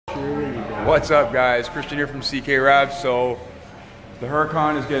What's up, guys? Christian here from CK Rab. So the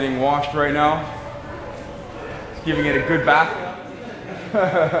Huracan is getting washed right now. It's giving it a good bath.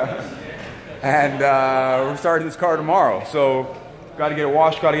 And we're starting this car tomorrow. So got to get it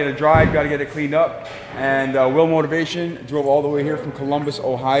washed, got to get it dried, got to get it cleaned up. And Will Motivation drove all the way here from Columbus,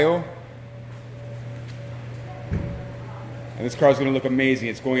 Ohio. And this car is going to look amazing.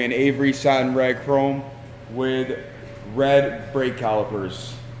 It's going in Avery satin red chrome with red brake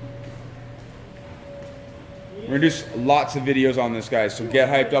calipers. We're going to do lots of videos on this, guys, so get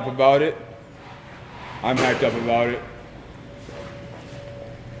hyped up about it. I'm hyped up about it.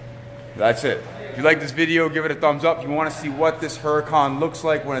 That's it. If you like this video, give it a thumbs up. If you want to see what this Huracan looks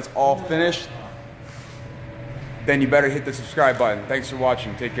like when it's all finished, then you better hit the subscribe button. Thanks for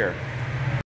watching. Take care.